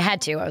 I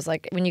had to. I was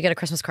like, when you get a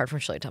Christmas card from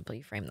Shirley Temple,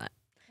 you frame that.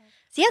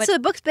 So the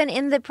book's been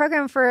in the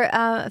program for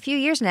a few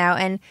years now,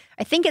 and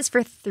I think it's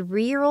for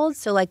 3-year-olds.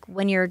 So like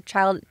when your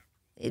child,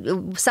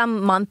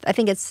 some month, I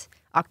think it's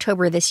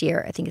October this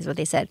year, I think is what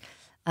they said.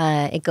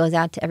 It goes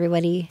out to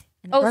everybody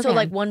in the program. So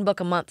like one book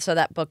a month. So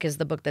that book is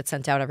the book that's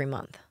sent out every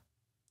month.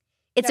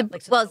 It's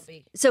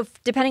so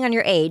depending on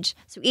your age.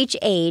 So each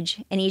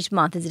age and each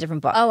month is a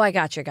different book. Oh, I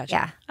gotcha.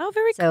 Yeah. Oh,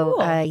 very So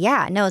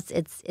cool.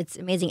 it's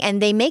amazing,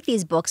 and they make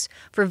these books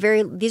for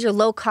these are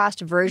low cost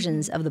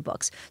versions of the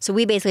books. So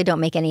we basically don't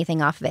make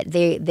anything off of it.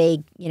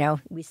 They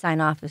we sign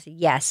off and say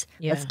yes,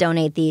 let's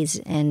donate these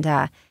and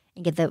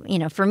get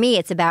the for me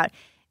it's about.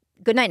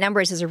 Goodnight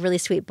Numbers is a really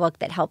sweet book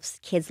that helps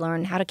kids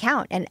learn how to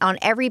count. And on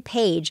every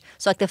page,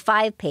 so like the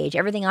 5 page,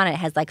 everything on it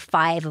has like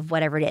 5 of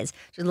whatever it is.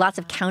 There's lots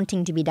of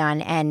counting to be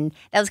done. And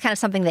that was kind of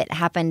something that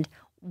happened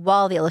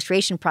while the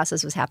illustration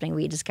process was happening.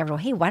 We discovered, well,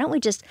 hey, why don't we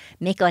just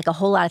make like a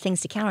whole lot of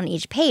things to count on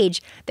each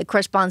page that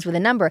corresponds with a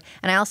number?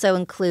 And I also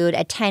include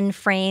a 10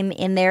 frame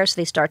in there so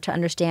they start to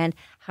understand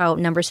how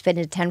numbers fit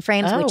into 10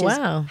 frames, which is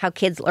how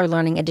kids are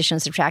learning addition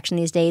and subtraction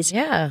these days.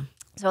 Yeah.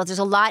 So there's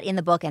a lot in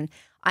the book, and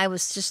I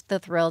was just so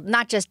thrilled,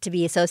 not just to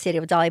be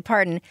associated with Dolly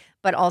Parton,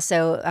 but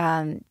also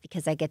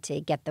because I get to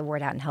get the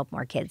word out and help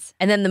more kids.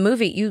 And then the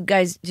movie, you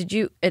guys, did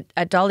you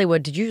at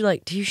Dollywood? Did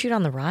you shoot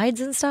on the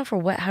rides and stuff, or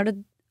what?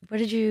 What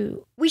did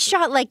you? We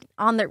shot like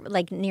on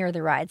the near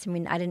the rides. I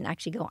mean, I didn't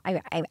actually go.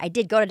 I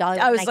did go to Dollywood.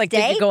 I was the next like,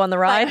 day, did you go on the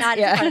rides? But not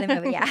as part of the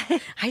movie. Yeah.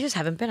 I just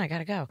haven't been. I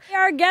gotta go.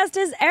 Our guest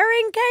is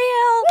Erin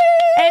Cahill,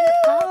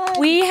 and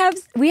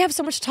we have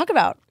so much to talk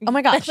about. Oh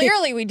my gosh!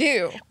 Clearly we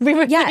do.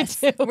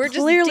 Yes, We're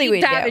just clearly deep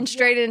we do. diving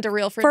straight into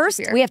real friendship First,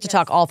 here. we have to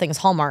talk all things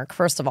Hallmark.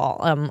 First of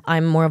all,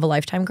 I'm more of a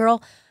Lifetime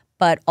girl,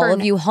 but all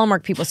of you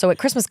Hallmark people. So at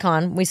Christmas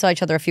Con, we saw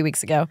each other a few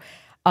weeks ago.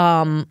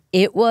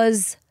 It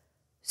was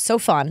so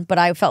fun, but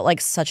I felt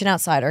like such an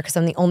outsider because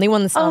I'm the only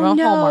one that's not on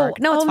Hallmark.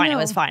 No, it's fine. No.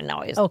 It was fine.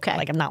 No, it was Okay.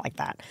 Like I'm not like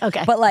that.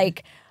 Okay. But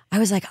like I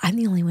was like, I'm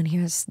the only one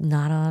here that's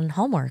not on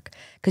Hallmark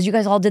because you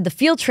guys all did the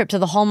field trip to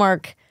the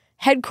Hallmark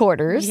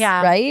headquarters,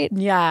 right?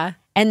 Yeah.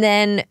 And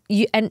then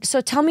so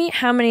tell me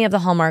how many of the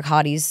Hallmark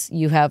hotties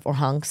you have or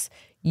hunks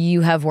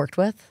you have worked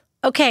with.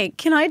 Okay.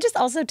 Can I just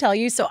also tell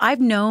you? So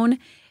I've known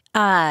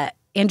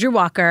Andrew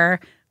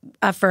Walker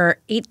for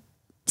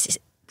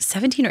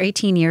 17 or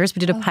 18 years. We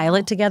did a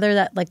pilot together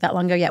that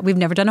long ago. Yeah, we've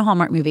never done a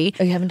Hallmark movie.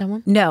 Oh, you haven't done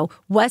one? No.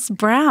 Wes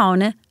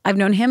Brown, I've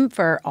known him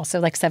for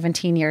also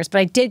 17 years, but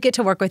I did get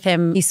to work with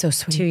him. He's so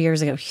sweet. 2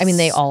 years ago. I mean,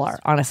 they all are.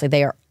 Honestly,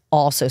 they are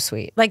all so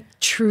sweet. Like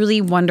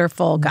truly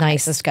wonderful guys.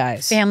 Nicest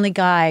guys. Family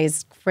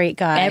guys, great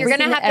guys. If you're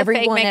gonna have to fake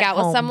everyone make at out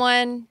with home.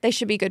 someone, they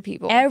should be good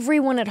people.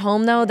 Everyone at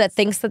home, though, that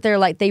thinks that they're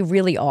like, they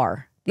really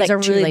are. These Like, are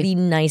really truly. the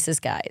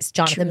nicest guys.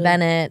 Jonathan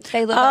Bennett,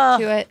 They live up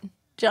to it.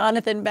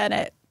 Jonathan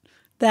Bennett,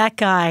 that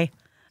guy.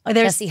 Oh,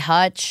 there's Jesse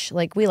Hutch.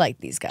 Like, we like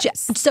these guys.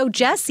 So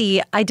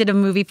Jesse, I did a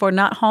movie for,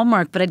 not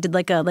Hallmark, but I did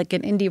like an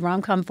indie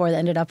rom-com for that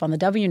ended up on the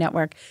W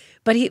Network.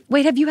 But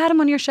have you had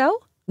him on your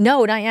show?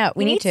 No, not yet.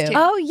 We need needs to. to.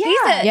 Oh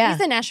yeah.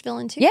 He's a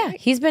Nashville too. Yeah, right?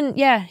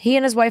 he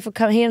and his wife have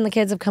come, he and the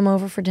kids have come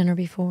over for dinner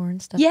before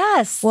and stuff.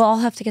 Yes. We'll all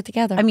have to get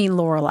together. I mean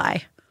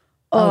Lorelai.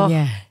 oh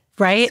yeah.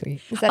 Right?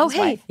 Sweet. Is that Oh his hey,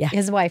 wife? Yeah.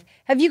 his wife.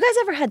 Have you guys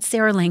ever had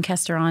Sarah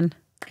Lancaster on?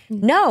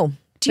 No.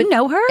 Do you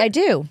know her? I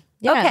do.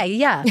 Yeah. Okay,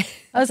 yeah.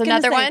 I was gonna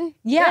Another say- one?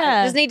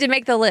 Yeah. Just need to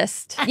make the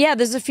list. Yeah,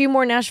 there's a few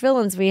more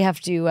Nashvilleans we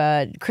have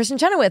to. Kristen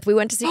Chenoweth. We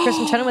went to see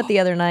Kristen Chenoweth the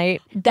other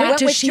night. We went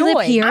Does with she live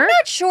Joy. here? I'm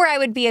not sure I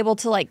would be able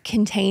to like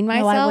contain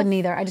myself. I wouldn't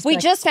either. I just we feel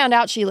like- just found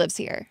out she lives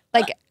here.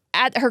 Like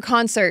at her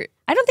concert.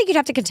 I don't think you'd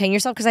have to contain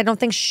yourself because I don't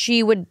think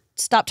she would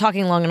stop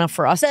talking long enough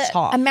for us to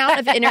talk. Amount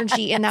of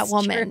energy in that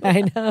woman.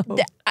 I know.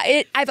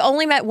 I've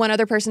only met one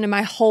other person in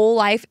my whole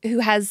life who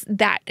has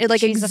that. It like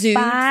She's exudes a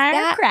that.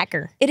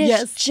 firecracker. It is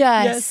Yes,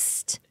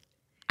 just.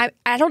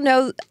 I don't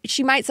know.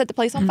 She might set the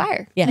place on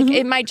fire. Yeah. Like,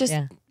 it might just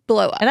Yeah.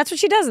 blow up. And that's what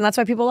she does, and that's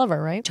why people love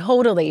her, right?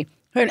 Totally.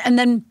 And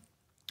then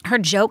her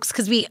jokes,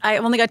 because I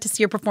only got to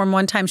see her perform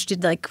one time. She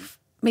did like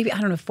maybe, I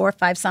don't know, 4 or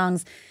 5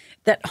 songs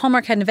that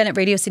Hallmark had an event at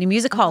Radio City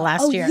Music Hall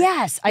last year.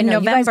 yes. I in know.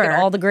 You guys November. get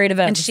all the great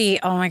events. And she,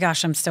 oh my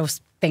gosh, I'm so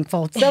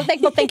thankful. So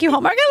thankful. Thank you,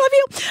 Hallmark.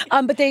 I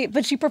love you.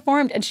 But she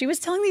performed and she was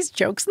telling these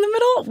jokes in the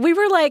middle. We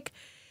were like,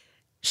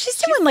 she's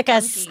doing like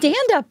a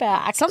stand-up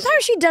act.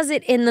 Sometimes she does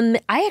it in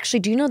the. I actually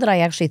do you know that I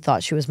actually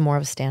thought she was more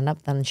of a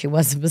stand-up than she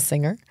was of a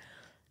singer.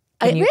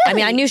 I mean,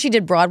 I knew she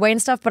did Broadway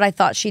and stuff, but I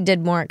thought she did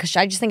more because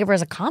I just think of her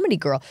as a comedy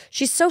girl.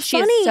 She's so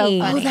funny. is so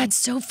funny. Oh, that's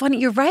so funny.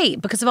 You're right.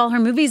 Because of all her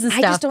movies and I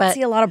stuff. just don't but-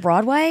 see a lot of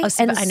Broadway. Oh,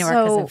 so- and I know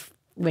her because of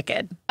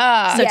Wicked. So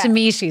yeah. to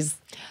me, she's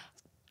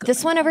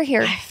This one over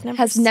here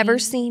has never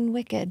seen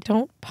Wicked.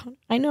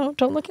 I know.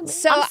 Don't look at me.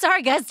 So I'm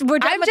sorry, guys. We're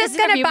done I'm with just this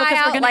gonna interview buy because we're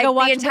out gonna like go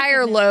watch the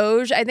entire Wicked.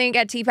 loge. I think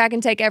at TPAC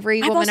and take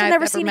every I've woman also I've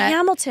never ever seen met.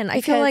 Hamilton. I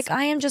feel because- like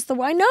I am just the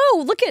one. I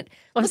know. Look at.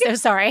 I'm so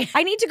sorry.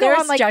 I need to go There's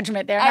on like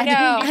judgment there. I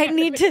know. I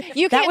need to.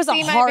 You that can't was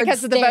see a mine hard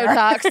because of the stare.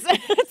 Botox.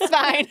 It's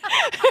fine.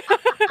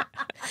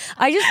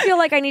 I just feel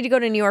like I need to go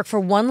to New York for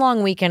one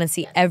long weekend and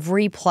see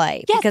every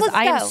play Yes, because let's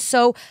I am go.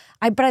 so.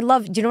 But I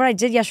love. Do you know what I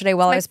did yesterday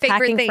while I my was favorite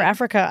packing thing. for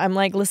Africa? I'm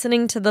like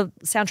listening to the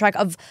soundtrack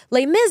of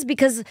Les Mis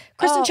because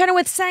Kristen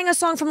Chenoweth sang a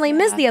song from Les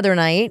Mis the other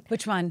night.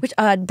 Which one? Which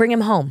Bring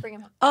Him Home.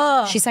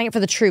 Oh, She sang it for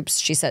the troops.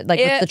 She said like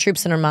with It the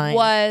troops in her mind.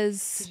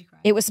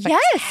 It was spectacular.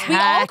 Yes, we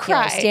all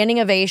cried. Standing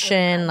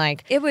ovation.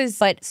 Like It was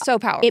but so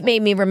powerful. It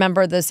made me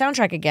remember the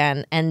soundtrack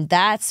again, and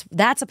that's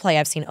a play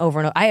I've seen over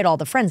and over. I had all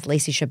the friends.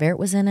 Lacey Chabert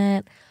was in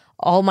it.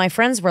 All my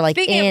friends were like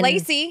Speaking in of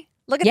Lacey,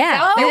 look at Yeah,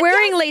 this outfit. you're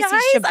wearing Lacey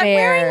guys, Chabert. I'm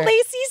wearing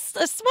Lacey's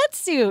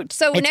sweatsuit.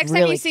 So It's next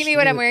time really you see me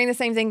when I'm cute. wearing the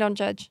same thing, don't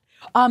judge.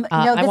 No,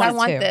 I this, want I it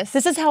want too. this.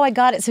 this is how I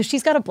got it. So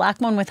she's got a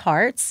black one with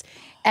hearts,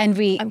 and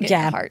I'm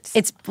getting hearts.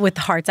 It's with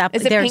hearts up.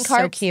 Is it They're pink so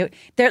hearts? cute.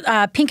 They're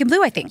pink and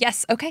blue, I think.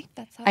 Yes. Okay.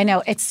 That's how I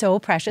know. It's so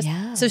precious.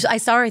 Yeah. So I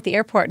saw her at the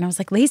airport and I was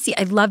like, Lacey,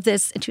 I love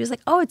this. And she was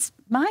like, oh, it's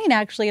mine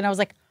actually. And I was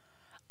like,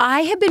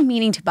 I have been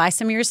meaning to buy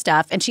some of your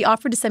stuff. And she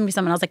offered to send me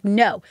some. And I was like,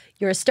 no,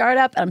 you're a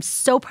startup. And I'm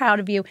so proud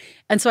of you.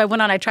 And so I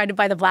went on, I tried to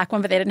buy the black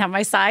one, but they didn't have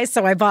my size.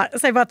 So I bought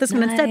this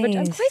one instead, which I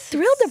was Nice. quite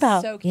thrilled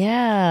about. So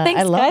Yeah, Thanks,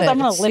 I love guys. it. I'm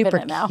gonna It's live in super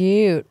it now.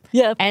 cute.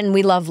 Yeah. And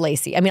we love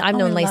Lacey. I mean, I've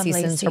known we Lacey love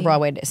since her Lacey.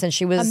 Broadway since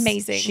she was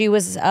Amazing. She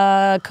was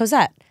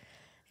Cosette,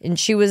 and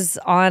she was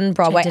on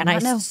Broadway, did and I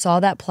not know. saw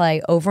that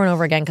play over and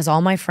over again because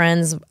all my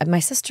friends, my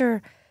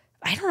sister.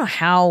 I don't know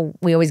how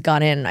we always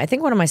got in. I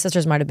think one of my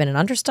sisters might have been an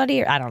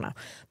understudy. Or, I don't know.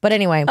 But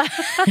anyway,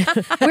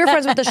 we were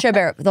friends with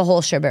the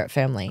whole Chabert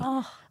family.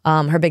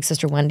 Her big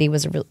sister Wendy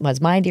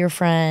was my dear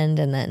friend,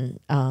 and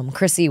then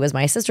Chrissy was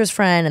my sister's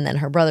friend, and then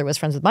her brother was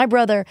friends with my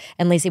brother,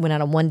 and Lacey went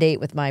out on one date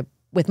with my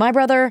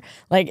brother.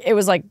 Like it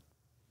was like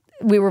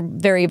we were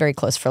very, very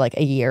close for like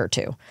a year or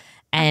two.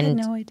 And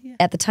no idea.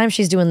 at the time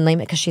she's doing Les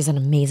Mis because she's an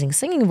amazing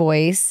singing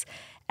voice.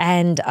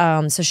 And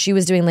so she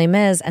was doing Les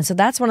Mis. And so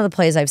that's one of the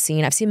plays I've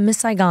seen. I've seen Miss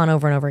Saigon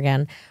over and over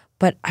again,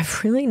 but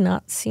I've really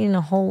not seen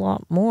a whole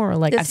lot more.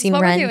 Like This I've is seen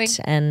what we're Rent doing.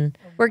 and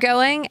we're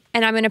going,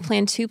 and I'm going to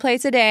plan 2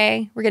 plays a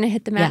day. We're going to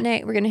hit the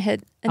matinee. We're going to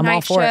hit a I'm all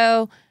night for it.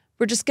 show.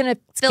 We're just going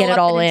to fill get it up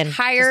all an in. Just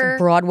a entire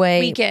Broadway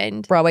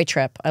weekend. Broadway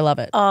trip. I love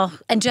it. Oh,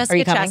 and Jessica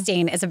you coming?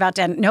 Chastain is about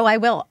to end. No, I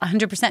will,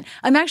 100%.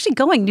 I'm actually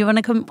going. Do you want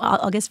to come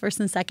August 1st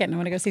and 2nd? I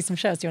want to go see some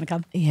shows. Do you want to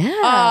come?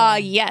 Yeah.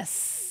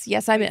 Yes.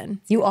 Yes, I'm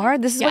in. You are?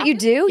 This is what you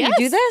do? Yes.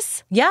 You do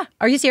this? Yeah.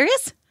 Are you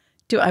serious?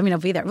 I'll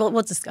be there. We'll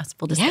discuss.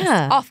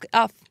 Yeah.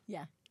 Off.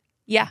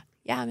 Yeah.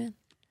 Yeah, I'm in.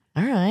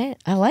 All right.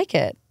 I like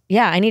it.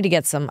 Yeah, I need to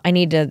get some. I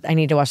need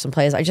to watch some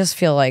plays. I just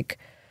feel like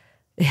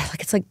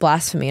it's like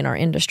blasphemy in our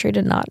industry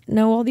to not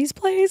know all these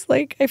plays.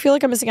 Like I feel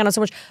like I'm missing out on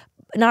so much.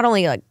 Not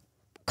only like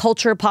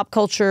culture, pop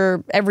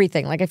culture,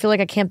 everything. Like I feel like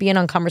I can't be in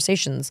on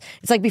conversations.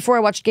 It's like before I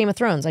watched Game of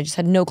Thrones, I just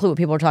had no clue what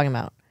people were talking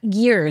about.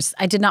 Years.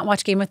 I did not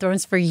watch Game of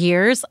Thrones for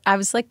years. I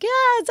was like,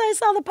 yes, I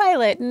saw the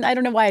pilot. And I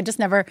don't know why. I just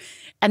never.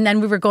 And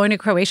then we were going to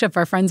Croatia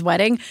for a friend's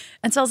wedding.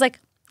 And so I was like,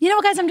 you know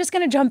what, guys, I'm just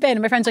going to jump in.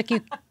 And my friend's like,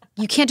 you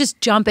can't just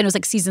jump in. It was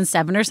like season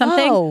 7 or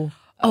something. Oh,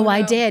 no.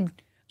 I did.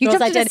 You Girls,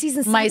 jumped into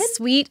season 7? My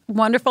sweet,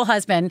 wonderful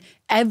husband,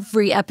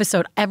 every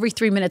episode, every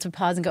 3 minutes would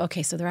pause and go,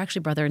 okay, so they're actually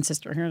brother and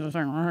sister.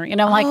 You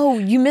know, like, oh,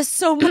 you missed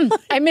so much.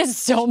 I missed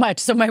so much.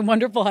 So my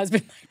wonderful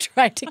husband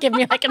tried to give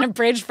me like an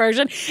abridged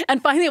version.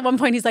 And finally at one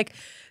point he's like,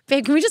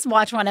 babe, can we just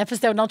watch one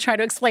episode and I'll try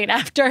to explain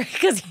after?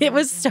 Because it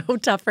was so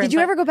tough for him. Did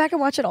you ever go back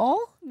and watch it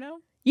all? No.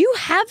 You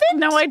haven't?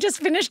 No, I just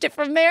finished it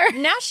from there.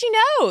 Now she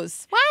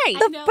knows. Why?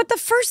 But the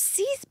first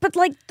season, but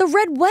like the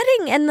Red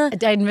Wedding and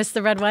the I missed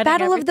the Red Wedding.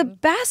 Battle of the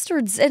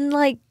Bastards and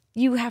like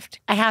you have to.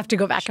 I have to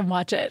go back and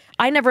watch it.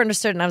 I never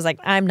understood, and I was like,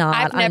 I'm not.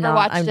 I've never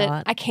watched it.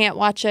 I can't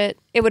watch it.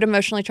 It would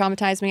emotionally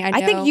traumatize me.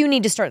 I think you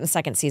need to start in the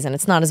second season.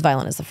 It's not as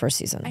violent as the first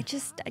season.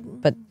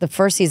 But the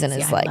first season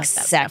is like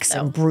sex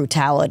and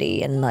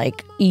brutality and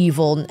like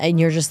evil, and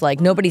you're just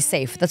like nobody's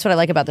safe. That's what I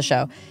like about the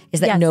show is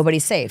that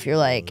nobody's safe. You're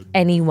like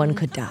anyone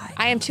could die.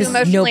 I am too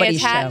emotionally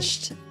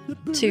attached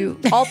to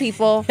all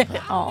people.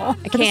 Oh,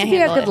 I can't be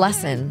handle a good it.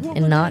 lesson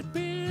in not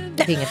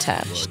being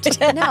attached.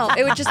 No,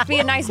 it would just be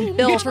a nice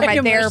bill for my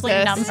therapist.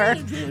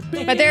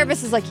 My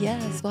therapist is like,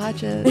 yes,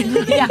 watch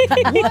it. Yeah.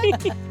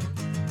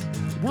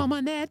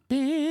 Woman that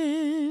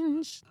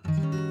binge.